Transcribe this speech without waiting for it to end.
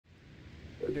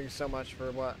They're doing so much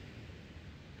for what?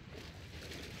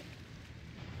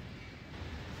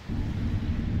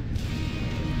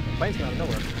 Planes come out of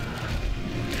nowhere.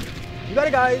 You got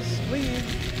it, guys. Please.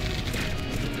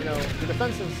 You know, the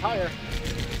defense is higher.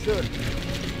 Let's do it.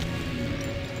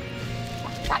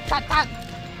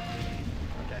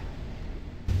 Okay.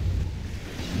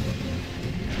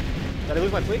 Did I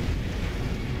lose my fleet?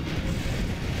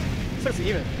 This looks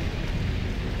even.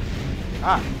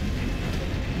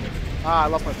 Ah, I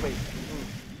lost my fleet.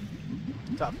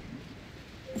 Tough.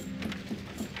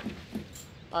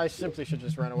 I simply should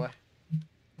just run away.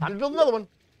 Time to build another one.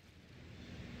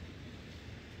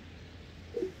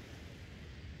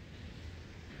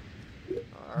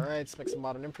 Alright, let's make some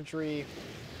modern infantry.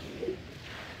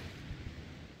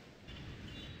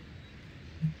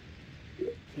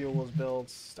 Fuel was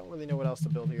built. Don't really know what else to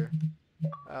build here.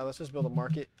 Let's just build a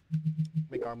market.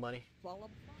 Make our money. Follow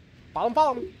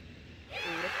him.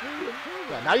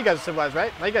 Yeah, now you guys are civilized,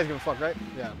 right? Now you guys give a fuck, right?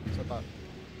 Yeah, that's what I thought.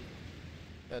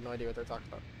 I had no idea what they're talking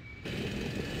about.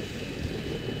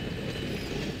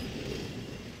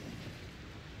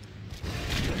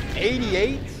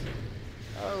 88?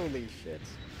 Holy shit.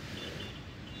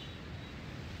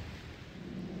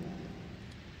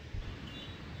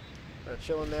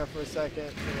 Chill in there for a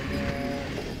second. Chill in there.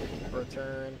 For a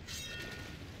turn.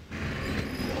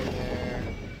 Chill in there.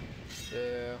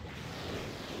 Chill.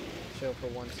 Chill for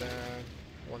one turn.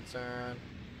 One turn.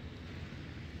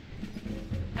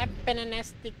 I've been a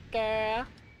nasty girl.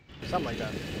 Something like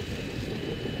that.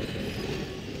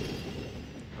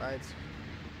 Right.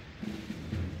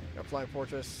 Got Flying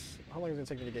Fortress. How long is it going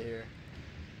to take me to get here?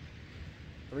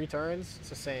 3 turns? It's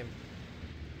the same.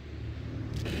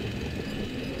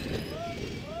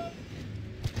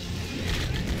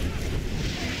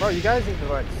 Bro, you guys need to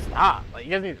like stop. Like,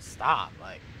 you guys need to stop.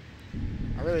 Like,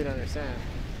 I really don't understand.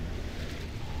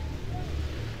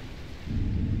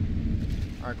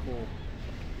 Alright, cool.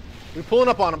 We're pulling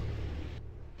up on him.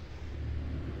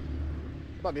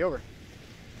 It's about to be over.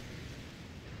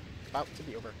 About to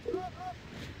be over.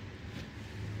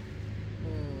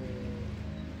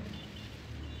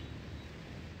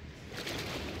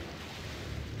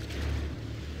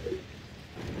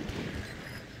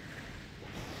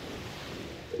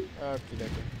 Okie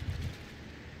dokie.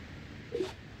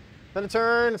 Then a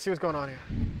turn. Let's see what's going on here.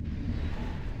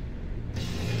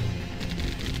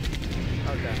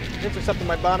 Okay. Intercepting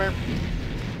my bomber.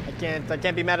 I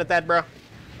can't be mad at that, bro.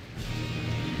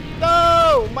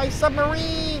 No! My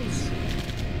submarines!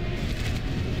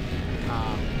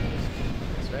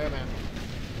 That's fair, man.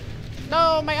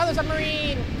 No! My other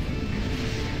submarine!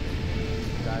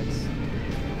 Guys.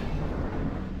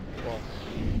 Well,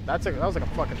 that was like a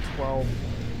fucking 12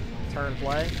 turn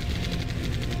play.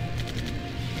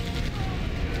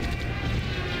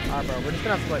 Alright, bro, we're just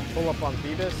gonna have to like pull up on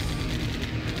Phoebus.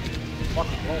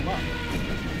 Fucking blow him up.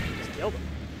 Just killed him.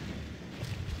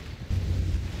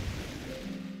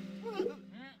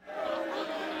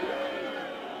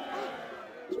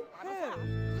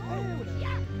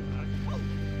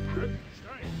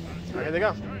 Alright, here they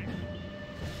go.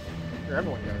 Here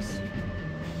everyone goes.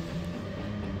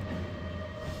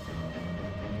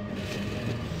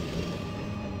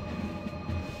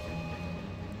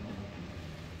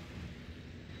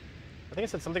 I think it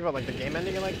said something about like the game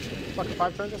ending in like fucking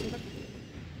 5 turns or something.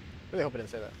 Really hope it didn't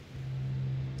say that.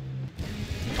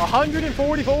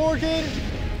 144, kid.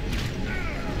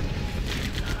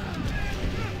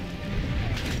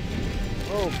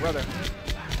 Oh, brother.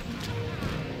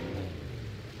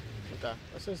 Okay,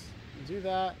 let's just do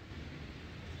that.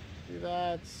 Do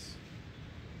that.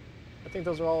 I think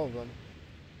those are all of them.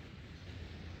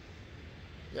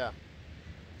 Yeah.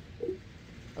 And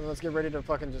then let's get ready to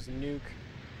fucking just nuke.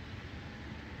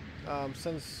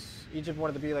 Since Egypt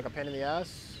wanted to be like a pain in the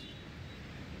ass,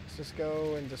 let's just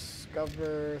go and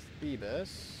discover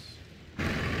Thebes.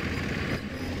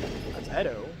 That's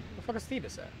Edo. Where the fuck is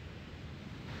Thebes at?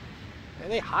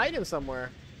 And they hiding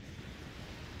somewhere.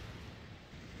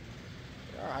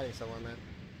 They are hiding somewhere, man.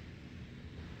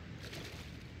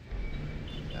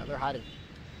 Yeah, they're hiding.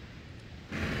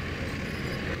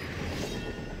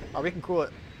 Oh, we can cool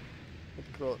it. We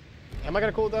can cool it. Am I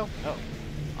gonna cool it though? No,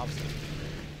 obviously.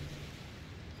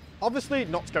 Obviously,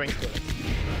 not going to it.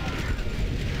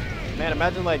 Man,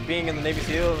 imagine like being in the Navy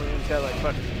SEALs and you just got like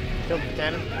fucking killed with a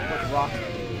cannon. Fucking rocked.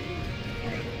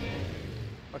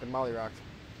 Fucking molly rocked.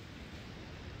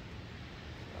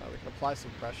 We can apply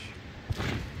some pressure.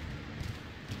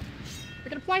 We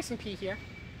can apply some pee here.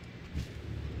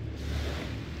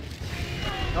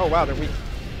 Oh wow, they're weak.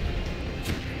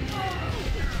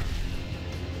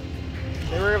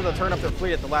 They were able to turn up their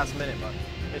fleet at the last minute, but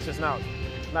it's just not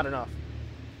enough.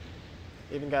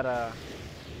 Even got a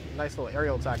nice little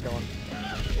aerial attack going.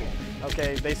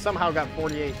 Okay, they somehow got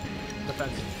 48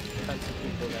 defensive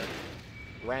people there.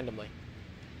 Randomly.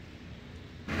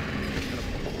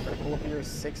 Gonna pull up here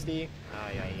 60.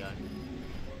 Yeah,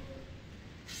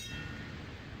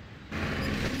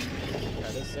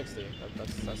 it is 60.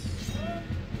 That's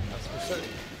for certain.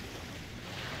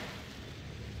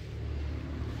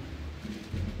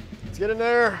 Let's get in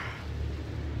there.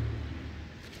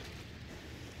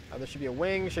 There should be a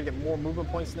wing. Should get more movement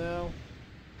points now.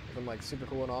 I'm like super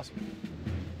cool and awesome.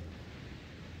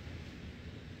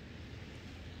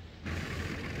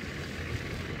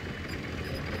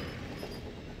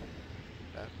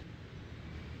 Okay.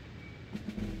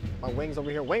 My wing's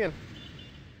over here winging.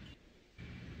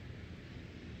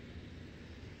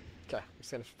 Okay, I'm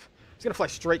just gonna fly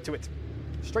straight to it.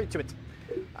 Straight to it.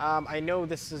 I know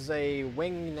this is a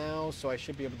wing now, so I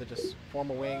should be able to just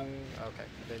form a wing. Okay,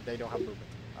 they don't have movement.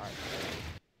 Alright.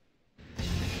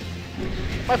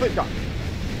 My fleet's gone.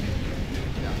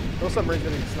 Yeah, those submarines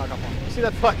really snuck up on me. You see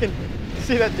that fucking,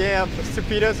 see that damn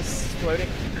torpedoes exploding?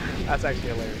 That's actually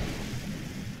hilarious.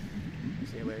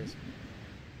 Actually hilarious.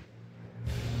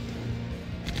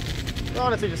 They're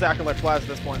honestly just acting like flies at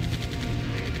this point.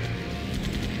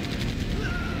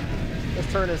 This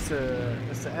turn is to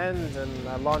end, and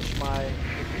I launch my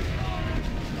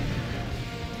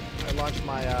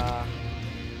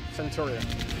Centurion.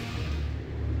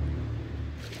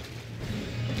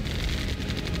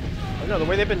 Oh no, the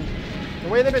way they've been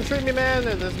treating me, man,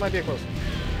 this might be a close one.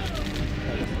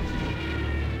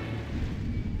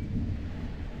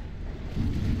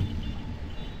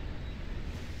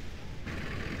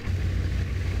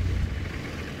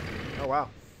 Oh wow.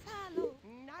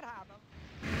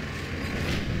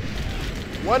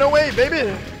 108,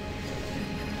 baby!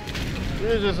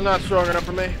 You're just not strong enough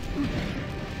for me.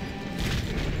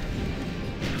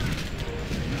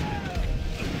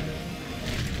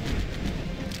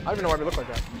 I don't even know why we look like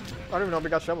that. I don't even know what we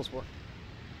got shovels for.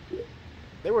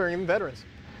 They weren't even veterans.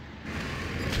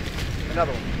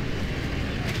 Another one.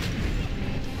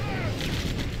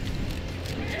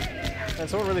 And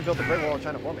someone really built the Great Wall of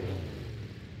China for me.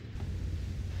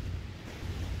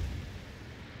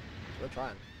 They're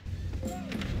trying.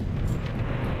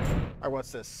 Alright,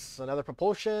 what's this? Another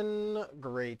propulsion?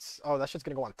 Great. Oh, that shit's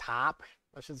gonna go on top?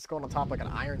 That shit's going on top like an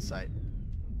iron sight.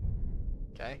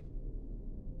 Okay.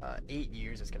 8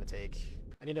 years it's gonna take.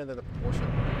 I need another propulsion.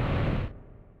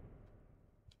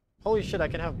 Holy shit, I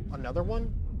can have another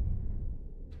one?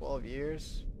 12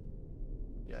 years?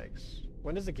 Yikes.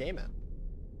 When does the game end?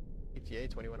 ETA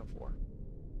 2104.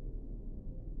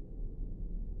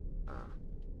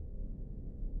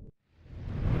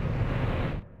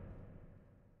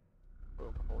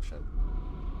 Propulsion.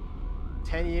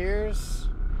 10 years?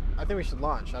 I think we should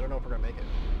launch. I don't know if we're gonna make it.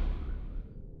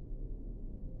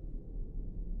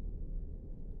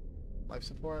 Life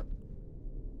support.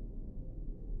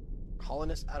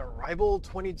 Colonist at arrival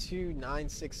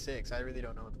 22966. I really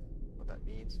don't know what that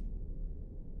means.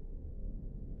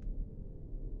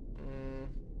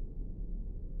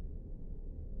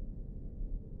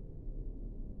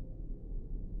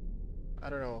 I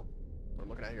don't know what I'm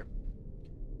looking at here.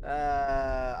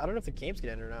 I don't know if the game's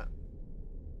gonna end or not.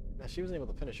 Nah, she wasn't able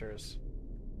to finish hers.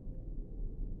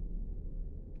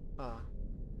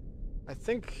 I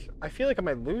feel like I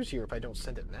might lose here if I don't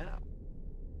send it now.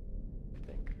 I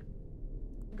think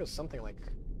it goes something like.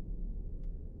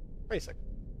 Wait a second.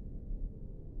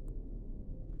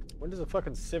 When does the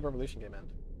fucking Civ Revolution game end?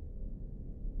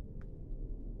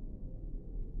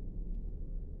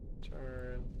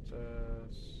 Turn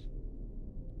does.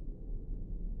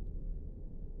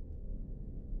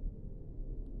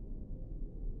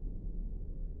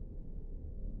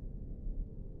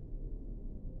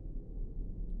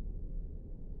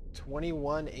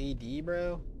 '21 AD,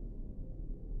 bro.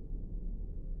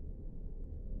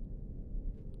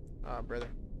 Ah, brother.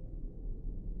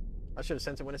 I should have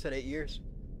sent it when it said 8 years.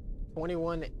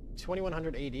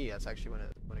 2100 AD. That's actually when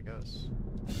it goes.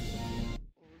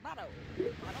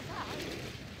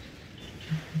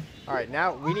 All right,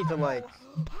 now we need to like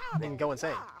then go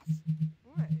insane.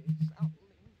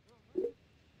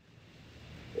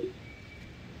 We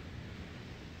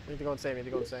need to go insane. We need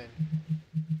to go insane.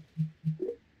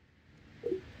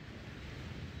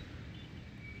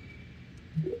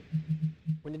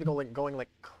 We need to go like going like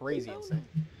crazy insane.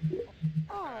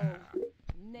 Oh,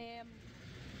 damn.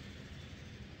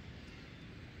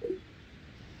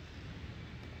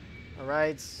 All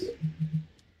right.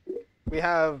 We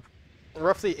have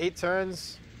roughly 8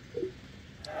 turns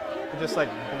to just like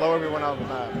blow everyone out of the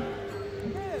map.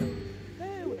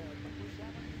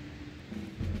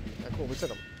 Yeah, cool. We took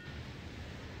them.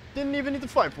 Didn't even need to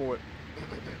fight for it.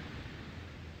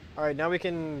 All right, now we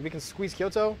can squeeze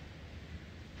Kyoto.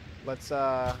 Let's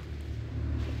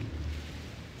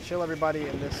chill everybody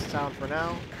in this town for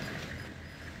now.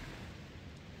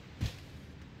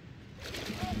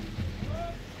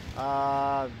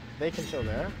 They can chill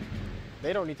there.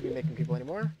 They don't need to be making people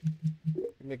anymore.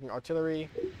 We're making artillery.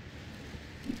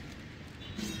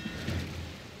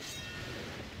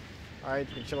 Alright,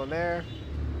 we can chill in there.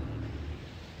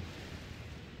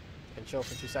 They can chill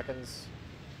for 2 seconds.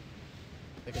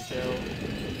 They can chill.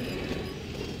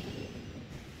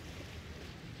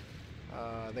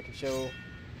 They can chill.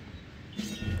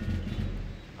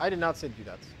 I did not say to do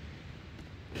that.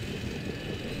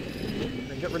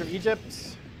 Then get rid of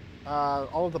Egypt.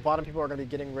 All of the bottom people are going to be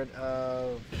getting rid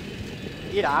of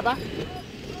Iraba.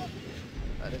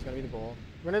 That is going to be the goal.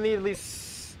 We're going to need at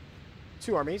least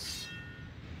 2 armies.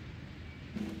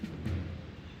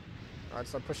 Alright,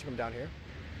 start pushing them down here.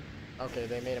 Okay,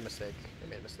 they made a mistake. They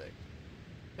made a mistake.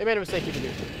 They made a mistake you can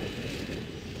do.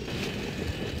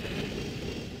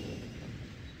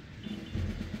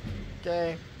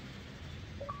 Okay.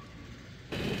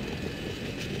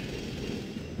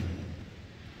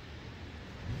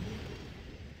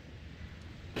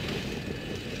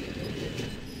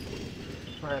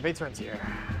 Alright, 8 turns here.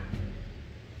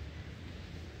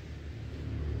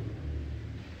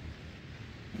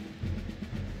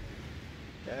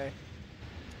 Okay.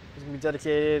 He's gonna be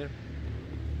dedicated.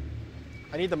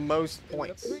 I need the most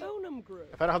points. If I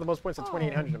don't have the most points at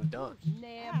 2800, I'm done.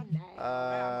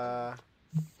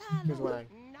 Who's winning?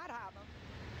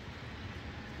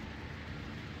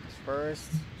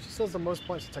 First. She still has the most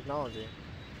points in technology.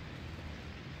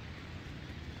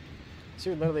 She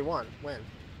would literally win.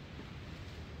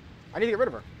 I need to get rid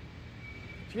of her.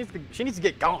 She needs to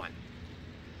get gone.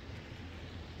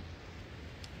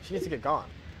 She needs to get gone.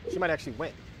 She might actually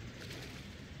win.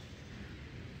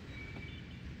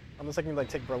 Unless I can like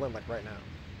take Berlin like right now.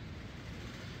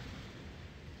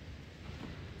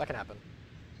 That can happen.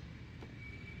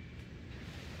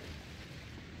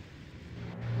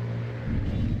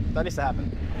 That needs to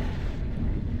happen.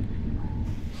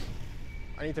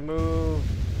 I need to move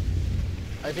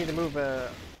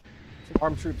some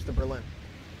armed troops to Berlin.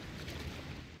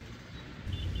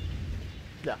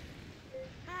 Yeah.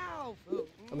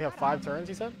 Let me have 5 turns,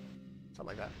 he said?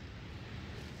 Something like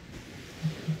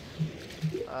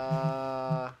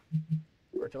that.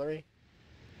 Artillery.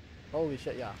 Holy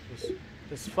shit, yeah.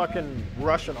 This fucking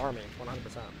Russian army,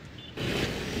 100%.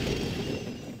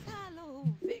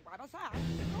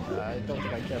 I don't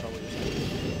think I care about what you're saying.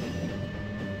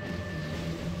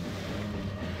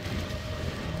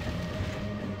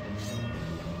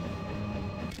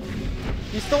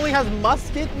 He still only has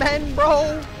musket men,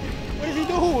 bro? What is he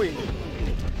doing?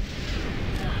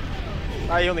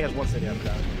 He only has 1 city after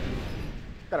that.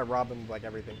 Gotta rob him of like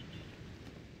everything.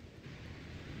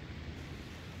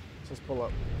 Let's just pull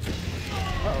up.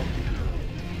 Uh-oh.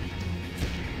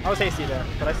 I was hasty there,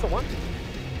 but I still won.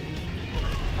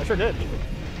 I sure did.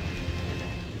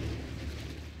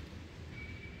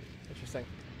 Interesting.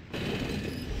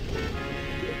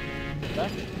 Okay.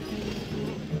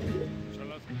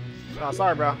 Oh,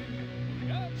 sorry, bro.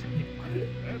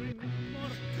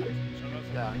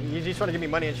 Yeah, you just trying to give me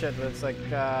money and shit, but it's like,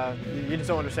 you just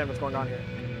don't understand what's going on here.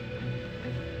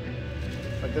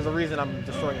 Like, there's a reason I'm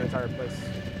destroying your entire place.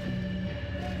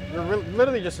 You're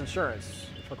literally just insurance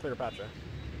for Cleopatra.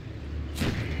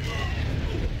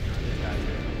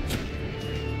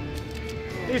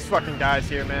 These fucking guys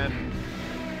here, man.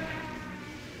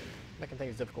 Making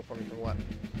things difficult for me for what?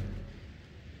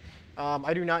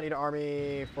 I do not need an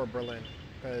army for Berlin,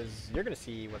 because you're going to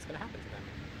see what's going to happen to them.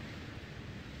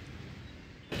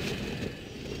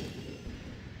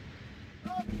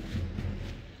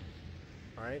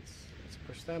 Alright, let's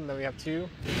push them. Then we have 2.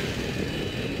 We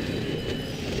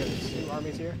have 2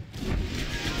 armies here.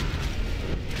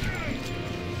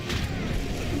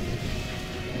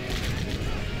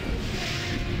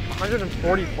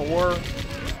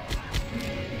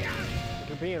 $144.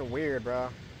 You're being weird, bro.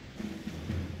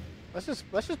 Let's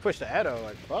just push the Edo,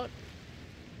 like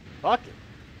fuck it.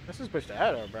 Let's just push the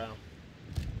Edo, bro.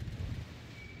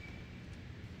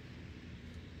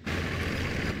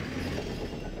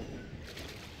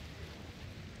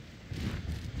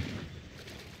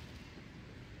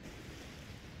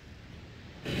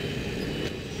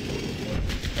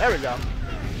 There we go.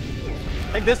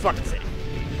 Take this fucking city.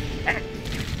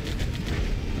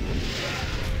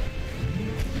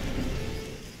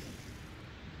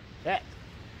 Yeah.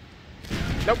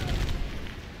 Nope.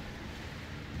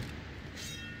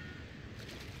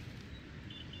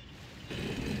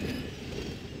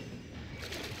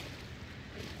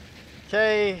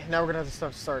 Okay, now we're gonna have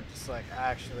to start just like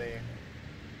actually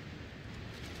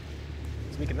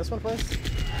speaking this one first.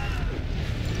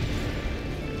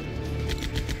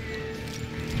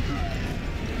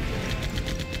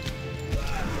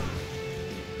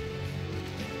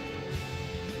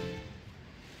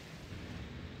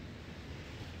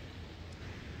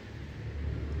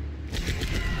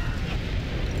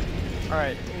 All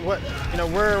right, what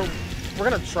we're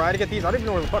gonna try to get these. I don't even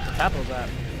know where the fuck the capital's at.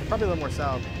 Probably a little more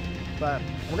south, but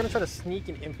we're gonna try to sneak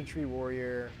an infantry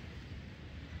warrior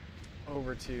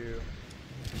over to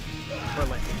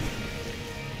Berlin.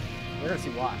 We're gonna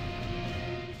see why.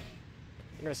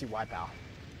 You're gonna see why, pal.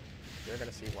 You're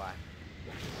gonna see why.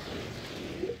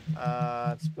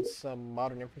 Let's put some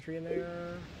modern infantry in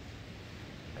there,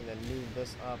 and then move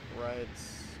this up right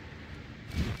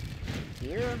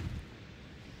here.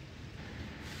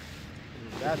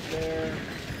 Move that there.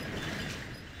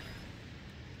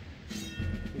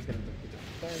 He's gonna be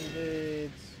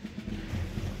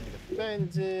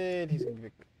defended. He's gonna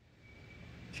be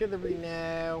artillery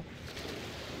now.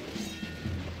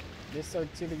 This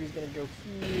artillery's gonna go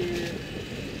here.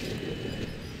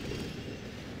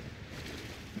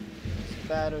 This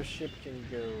battleship can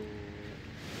go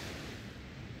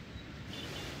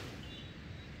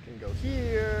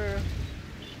here.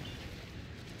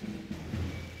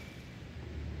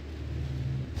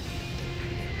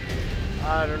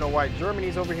 I don't know why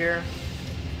Germany's over here.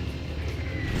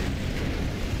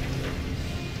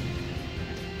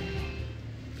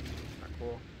 Alright,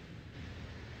 cool.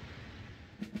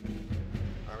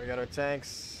 Alright, we got our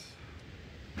tanks.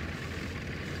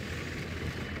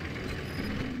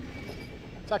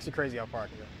 It's actually crazy how far I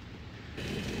can go.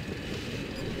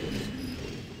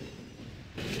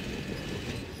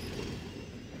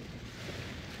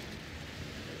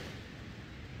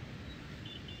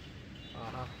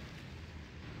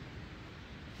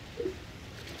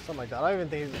 Something like that. I don't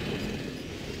think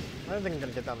I'm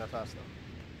gonna get down there fast though.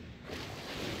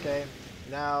 Okay,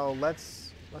 now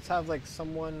let's have like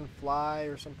someone fly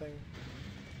or something.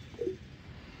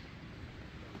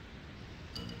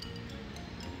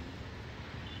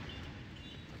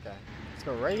 Okay, let's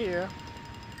go right here.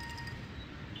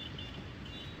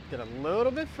 Get a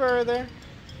little bit further,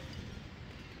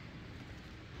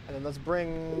 and then let's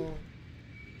bring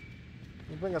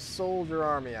a soldier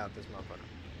army out this motherfucker.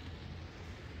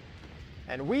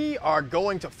 And we are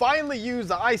going to finally use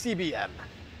the ICBM.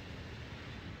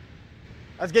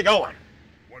 Let's get going.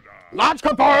 Launch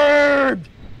confirmed!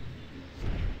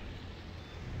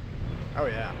 Oh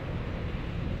yeah.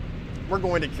 We're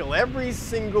going to kill every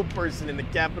single person in the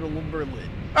capital of Berlin.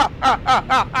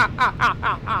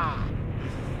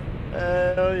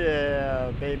 Hell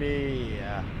yeah, baby.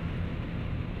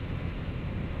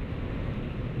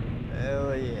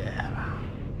 Hell yeah.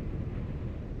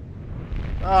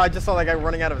 Oh, I just saw that guy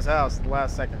running out of his house at the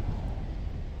last second.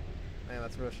 Man,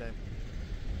 that's a real shame.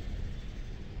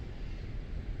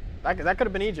 That could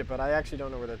have been Egypt, but I actually don't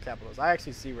know where their capital is. I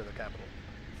actually see where their capital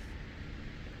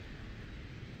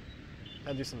is.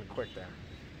 I'll do something quick there.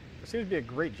 There seems to be a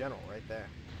great general right there.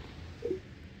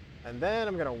 And then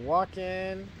I'm going to walk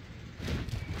in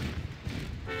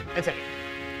and take it.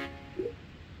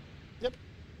 Yep.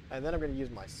 And then I'm going to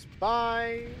use my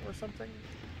spy or something.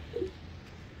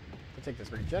 Take this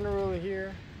very general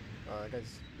here. That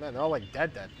guy's, man, they're all like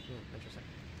dead. Interesting.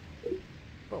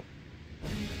 Boom.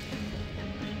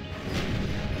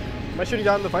 Am I shooting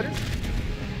down the fighters?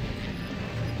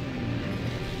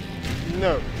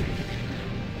 No.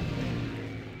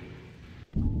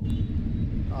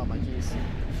 Oh, my keys.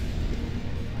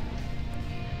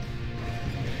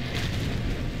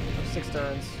 6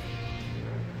 turns.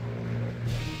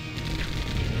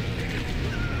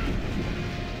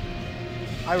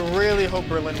 I really hope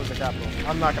Berlin was the capital.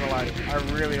 I'm not gonna lie to you. I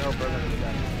really hope Berlin was the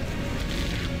capital.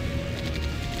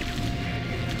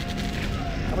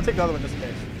 I'm gonna take the other one just in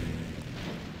case.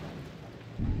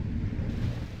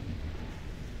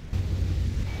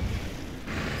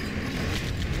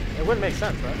 It wouldn't make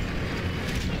sense, right?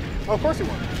 Oh, of course he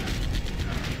won.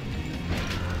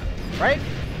 Right?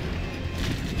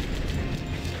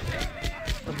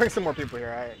 Let's bring some more people here.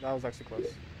 Alright, that was actually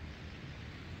close.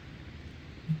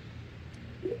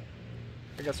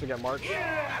 I guess we got March.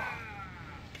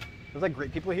 There's like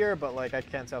great people here, but like I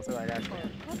can't tell if they're like actually.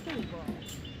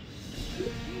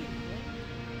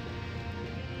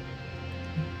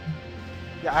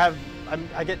 Yeah,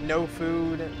 I get no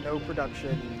food, no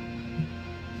production.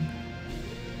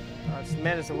 Just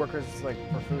manage the workers like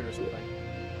for food or something.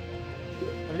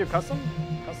 Can we do custom?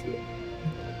 Custom.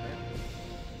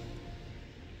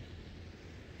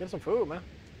 Get some food, man.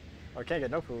 Oh, I can't get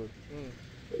no food.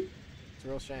 It's a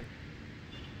real shame.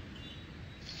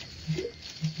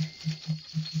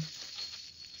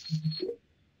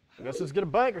 I guess let's get a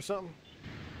bike or something.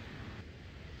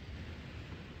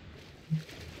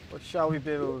 What shall we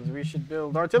build? We should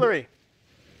build artillery.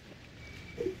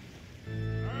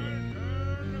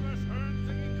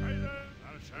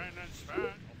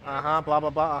 Uh-huh, blah, blah,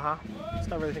 blah, uh-huh. This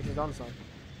guy really thinks he's on something.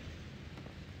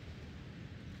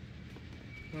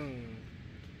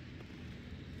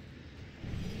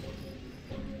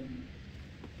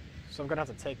 So I'm gonna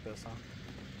have to take this, huh?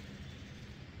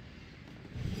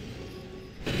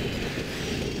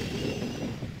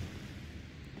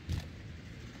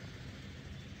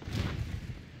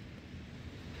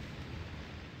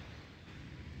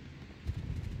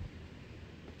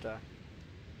 Okay.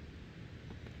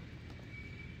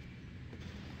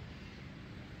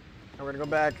 And we're gonna go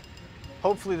back.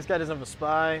 Hopefully this guy doesn't have a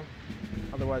spy.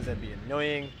 Otherwise that'd be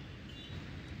annoying.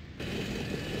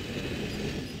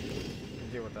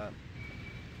 Deal with that.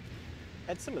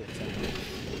 Add some of this.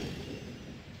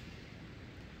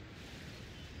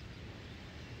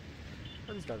 Where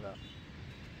are these guys at?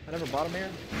 I never bought them here.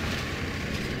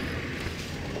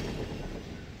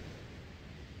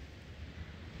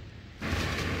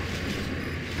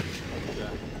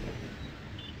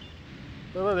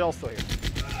 They're literally all still here.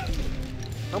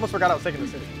 I almost forgot I was taking the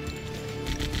city.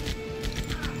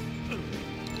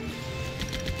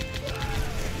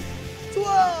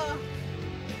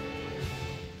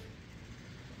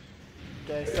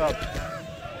 Okay, so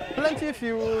plenty of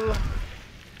fuel. Alright,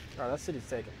 that city's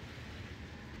taken.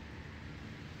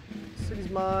 City's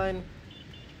mine.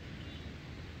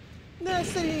 The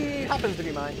city happens to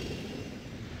be mine.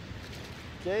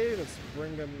 Okay, let's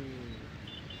bring them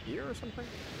here or something.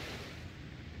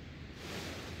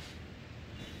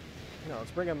 No,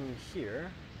 let's bring them here.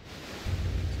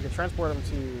 So we can transport them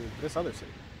to this other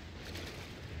city.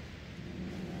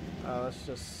 Let's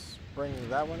just bring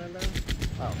that one in there.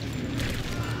 Oh.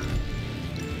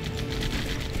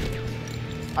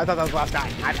 I thought that was the last guy.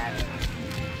 That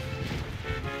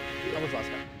was the last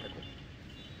guy. Okay, cool.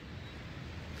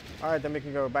 Alright, then we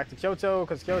can go back to Kyoto,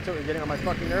 because Kyoto is getting on my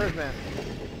fucking nerves, man.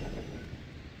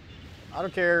 I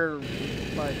don't care,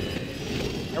 like,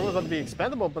 everyone's about to be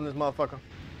expendable up in this motherfucker.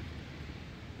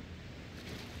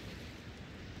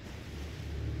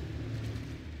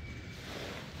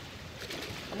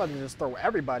 I'm about to just throw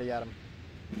everybody at him.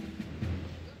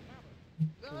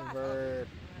 Convert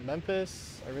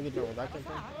Memphis. I really don't know where that came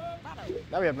from.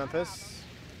 Now we have Memphis.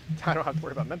 I don't have to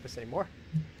worry about Memphis anymore.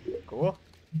 Cool.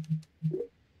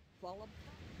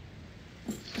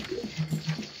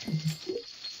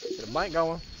 Get a mic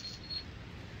going.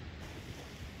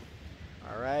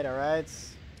 Alright, alright.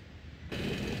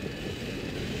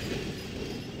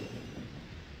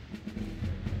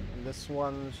 And this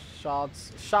one shall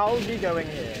be going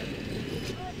here.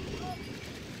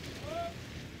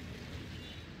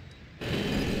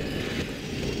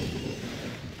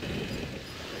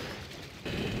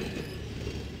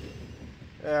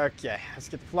 Okay, let's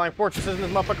get the flying fortresses in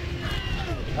this motherfucker.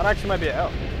 That actually might be a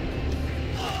L.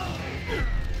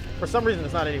 For some reason,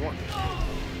 it's not 81.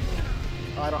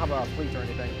 Oh, I don't have a fleet or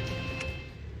anything.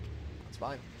 That's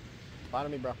fine. Fine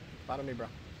with me, bro. Fine with me, bro.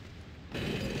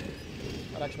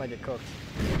 That actually might get cooked.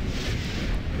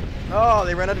 Oh,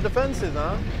 they ran out of defenses,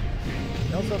 huh?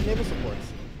 They also have naval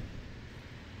supports.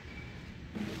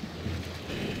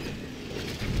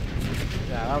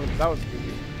 Yeah, that was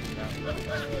goofy. Yeah.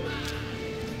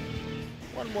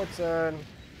 One more turn.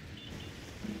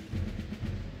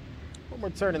 One more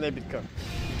turn and they'd be cooked.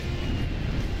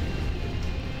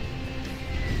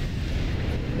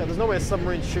 Yeah, there's no way a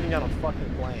submarine's shooting down a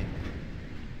fucking plane.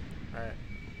 Alright.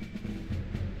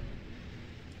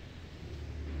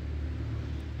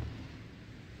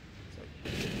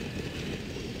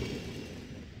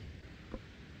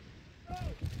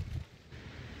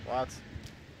 What?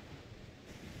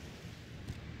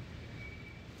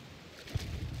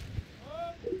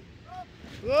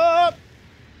 Up!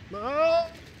 No!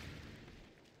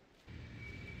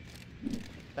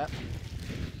 That.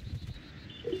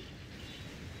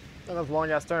 That was a long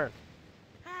ass turn.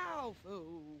 How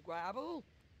fool gravel?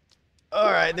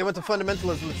 Alright, they went to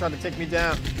fundamentalism and tried to take me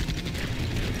down.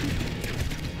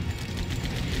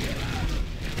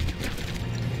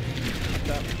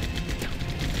 That.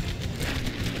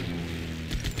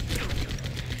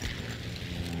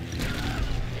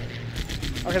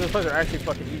 Okay, those players are actually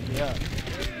fucking eating me up.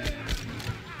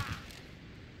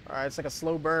 Alright, it's like a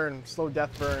slow burn, slow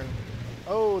death burn.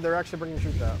 Oh, they're actually bringing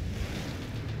troops out.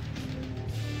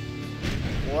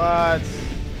 What?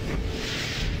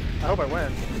 I hope I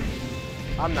win.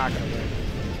 I'm not gonna win.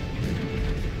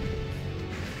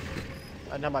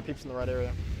 I didn't have my peeps in the right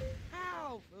area.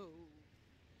 How fool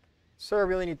Sir,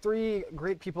 we only need 3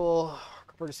 great people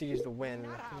for cities to win.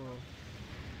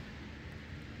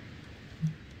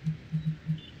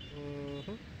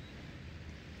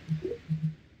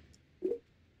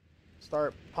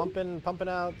 Start pumping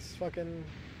out fucking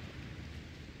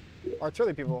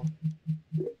artillery people.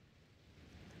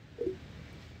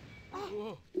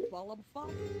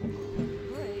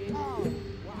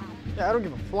 Yeah, I don't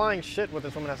give a flying shit what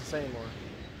this woman has to say anymore.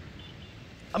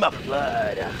 I'm up for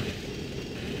blood.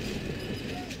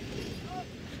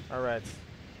 Alright.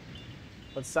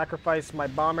 Let's sacrifice my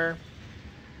bomber.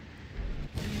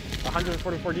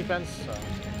 144 defense, so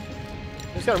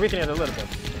just gotta weaken it a little bit.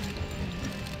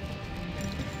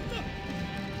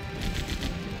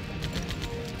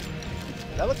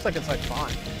 That looks like it's like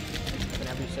fine. I can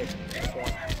have you say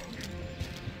perform.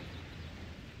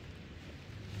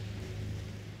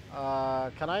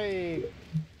 Can I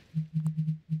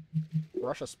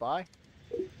rush a spy?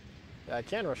 Yeah, I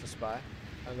can rush a spy.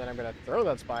 And then I'm gonna throw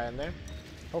that spy in there.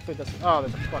 Hopefully this. Oh,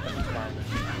 there's a fucking spy in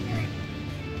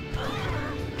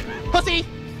there. Pussy!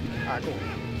 Alright, cool.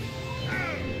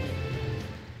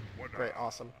 Great,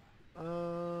 awesome.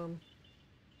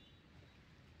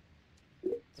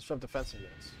 Let's shove defensive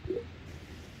units. There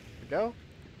we go.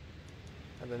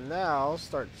 And then now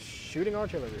start shooting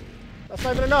artillery. That's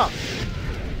not even enough!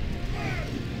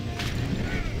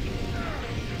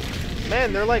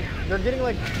 Man, they're getting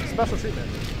like special treatment.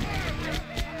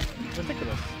 It's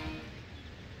ridiculous.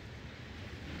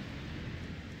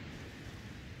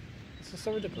 This is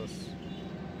so ridiculous.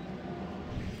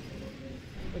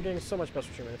 They're getting so much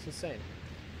special treatment, it's insane.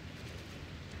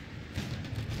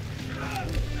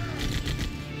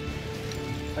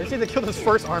 I just need to kill this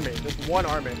first army, just one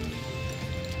army.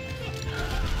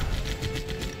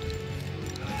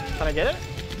 Can I get it?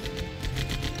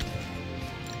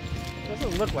 It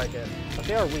doesn't look like it, but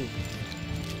they are weak.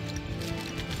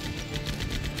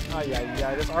 Oh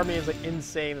yeah, this army is like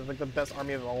insane. It's like the best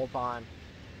army of all time.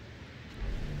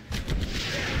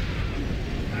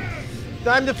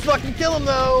 Time to fucking kill him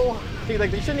though! See,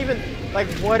 like they shouldn't even, like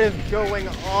what is going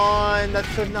on? That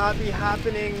should not be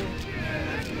happening.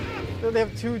 They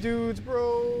have 2 dudes,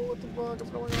 bro. What the fuck is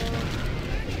going on?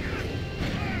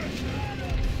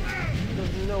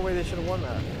 There's no way they should have won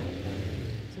that.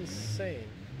 It's insane.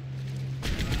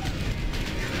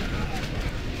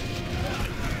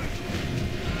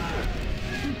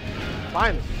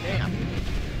 Finally, damn.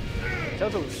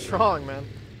 Chozo was strong, man.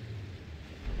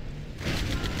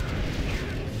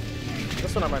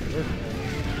 This one I might be losing.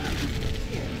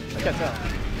 I can't tell.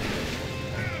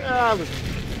 Ah, losing.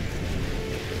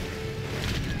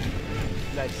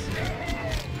 Nice.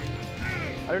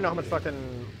 I don't know how much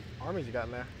fucking armies you got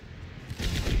in there.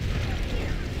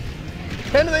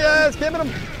 Cannon the ass! Cannon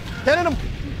him! Cannon him!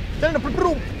 Cannon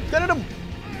him! Cannon him!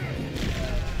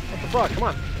 What the fuck? Come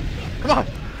on. Come on!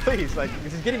 Please, like,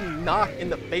 he's getting knocked in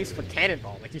the face with a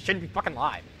cannonball. Like, he shouldn't be fucking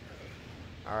live.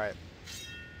 Alright.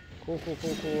 Cool.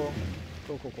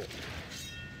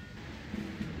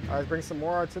 Alright, bring some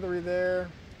more artillery there.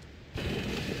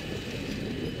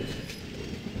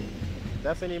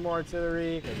 Definitely need more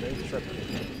artillery, because they're tripping.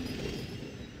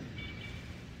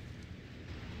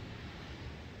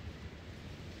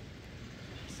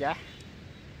 Yeah.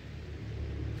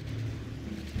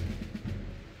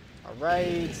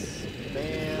 Alright.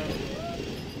 Bam.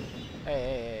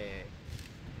 Hey.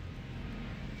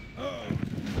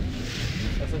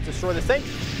 Let's destroy this thing.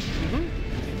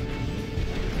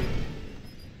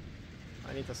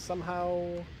 I need to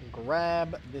somehow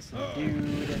grab this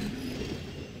dude.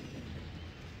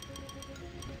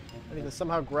 I need to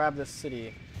somehow grab this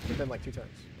city within like 2 turns.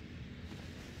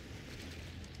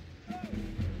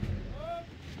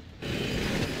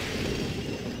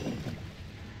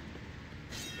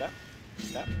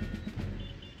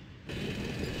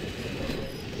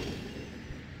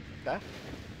 Okay.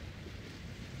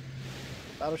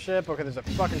 Battleship. Okay, there's a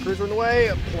fucking cruiser in the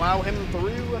way. Plow him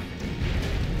through.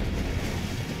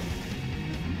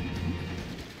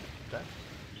 Okay.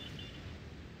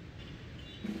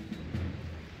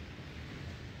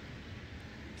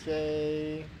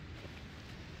 Okay.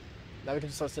 Now we can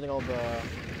just start sending all the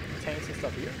tanks and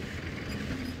stuff here.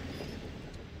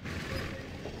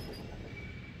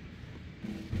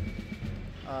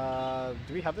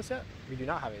 Do we have this yet? We do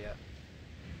not have it yet.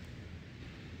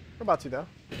 We're about to though.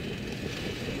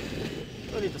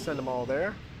 Don't need to send them all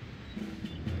there.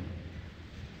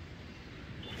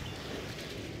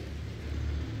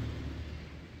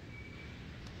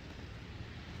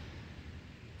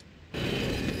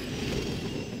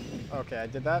 Okay, I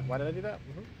did that. Why did I do that?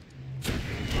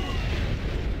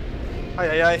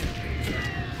 Aye.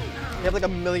 You have like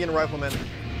 1 million riflemen.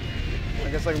 I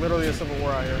guess like literally a civil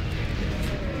war out here.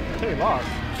 I think we lost.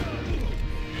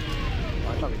 Oh,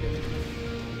 I thought we did.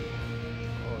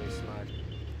 Holy smack.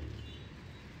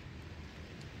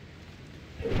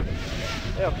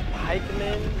 They have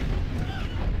pikemen.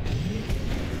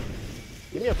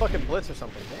 Give me a fucking blitz or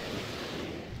something. Damn.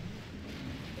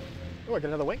 Oh, I get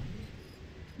another wing?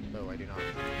 No, I do not.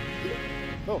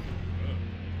 Boom.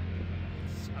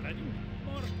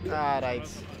 Alright.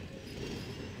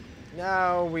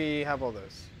 Now we have all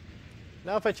those.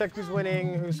 Now if I check who's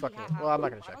winning, who's fucking... Well, I'm not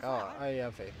going to check. I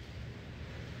have faith.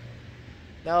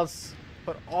 Now let's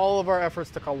put all of our efforts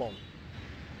to Cologne.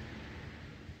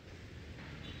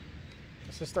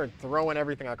 Let's just start throwing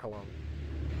everything at Cologne.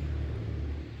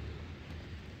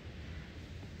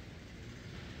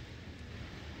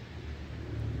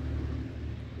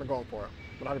 We're going for it.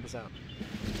 100%.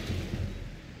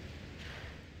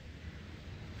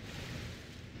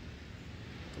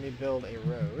 Let me build a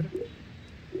road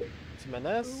to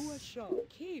Menes.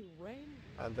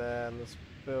 And then let's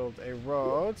build a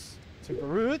road to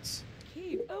Groot.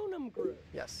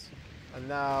 Yes. And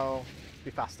now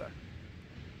be faster.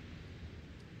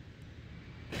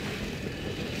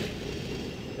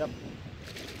 Yep.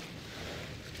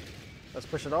 Let's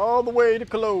push it all the way to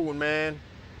Cologne, man.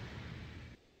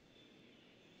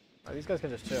 Oh, these guys can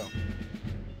just chill.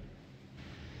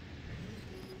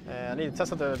 And I need to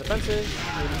test out the defenses.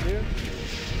 Maybe two.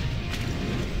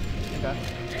 Okay.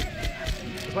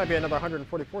 This might be another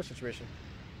 144 situation.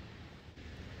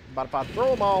 But if I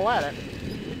throw them all at it,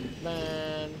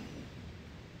 then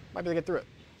might be able to get through it.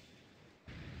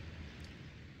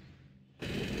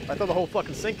 If I throw the whole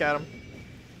fucking sink at them.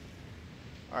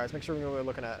 Alright, let's make sure we know what we're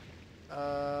looking at.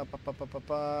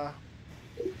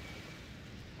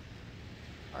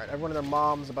 Alright, everyone and their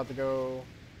mom's about to go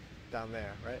down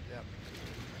there, right? Yep.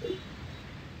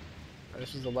 Right,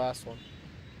 this is the last one.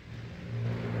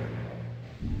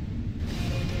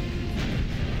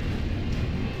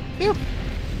 Phew!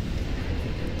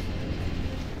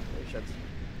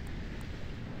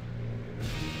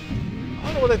 I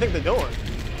don't know what they think they're doing.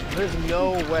 There's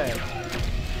no way.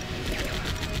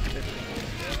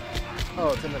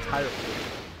 Oh, it's in the tire.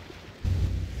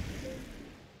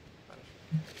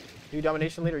 New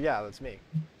domination leader? Yeah, that's me.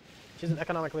 She's an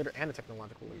economic leader and a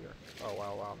technological leader. Oh,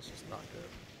 wow, wow. This is not good.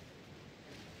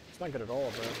 It's not good at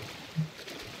all, bro.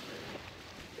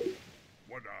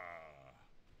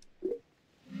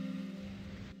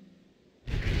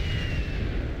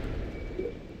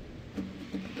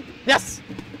 Yes!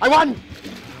 I won!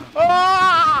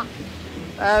 Ah!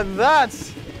 And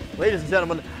that's, ladies and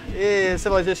gentlemen, is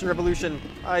Civilization Revolution.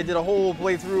 I did a whole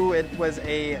playthrough. It was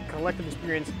a collective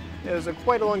experience. It was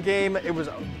quite a long game. It was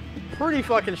pretty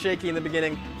fucking shaky in the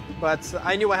beginning, but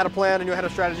I knew I had a plan. I knew I had a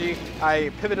strategy.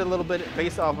 I pivoted a little bit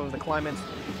based off of the climate,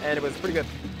 and it was pretty good.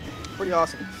 Pretty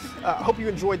awesome. I hope you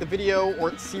enjoyed the video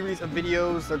or series of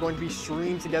videos. They're going to be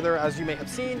streamed together, as you may have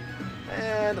seen,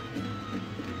 and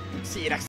see you next time.